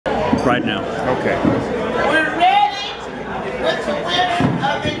right now. Okay. We're ready with the winner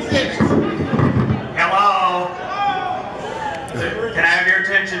of exhibits. Hello. Can I have your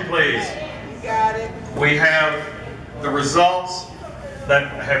attention, please? Got it. We have the results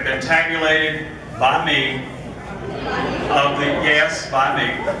that have been tabulated by me by me.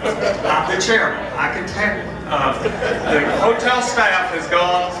 I'm the chairman. I can tabulate. The hotel staff has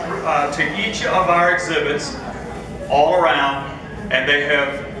gone to each of our exhibits all around, and they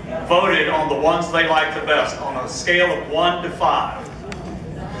have voted on the ones they like the best on a scale of 1 to 5.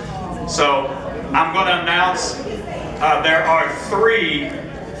 So I'm going to announce there are 3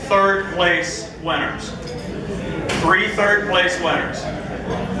 third place winners. 3 third place winners.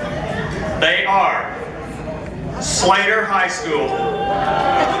 They are Slater High School,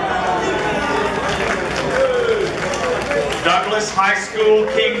 Douglas High School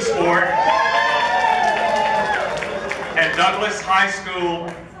Kingsport, and Douglas High School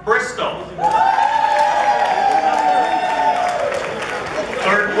Bristol.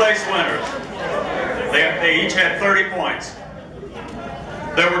 Third place winners. They each had 30 points.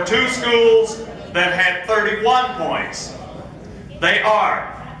 There were 2 schools that had 31 points. They are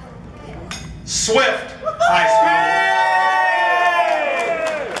Swift High School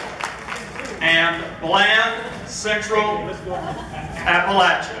and Bland Central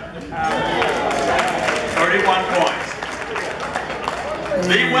Appalachia. 31 points.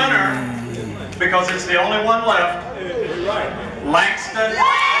 The winner, because it's the only one left, Langston.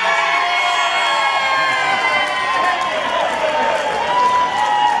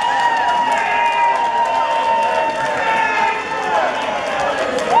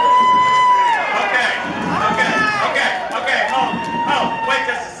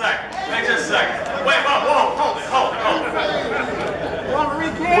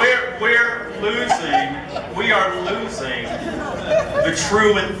 We are losing the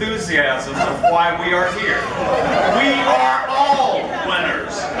true enthusiasm of why we are here. We are all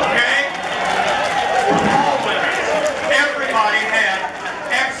winners, okay? We're all winners. Everybody had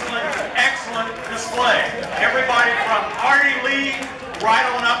excellent display. Everybody from Artie Lee right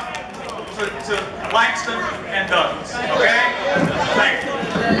on up to Langston and Douglas, okay? Thank you.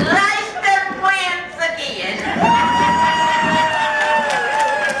 Langston wins again.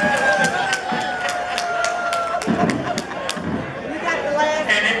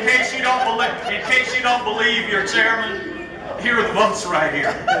 In case you don't believe your chairman, here are the votes right here.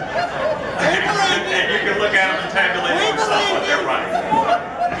 And you can look at them and tabulate them yourself what they're right.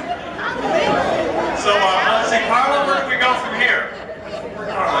 So let's see, Carla, where do we go from here? Where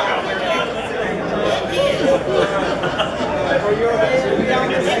Carla go?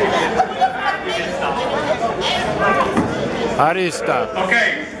 How do you stop?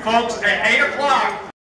 Okay, folks, at 8 o'clock,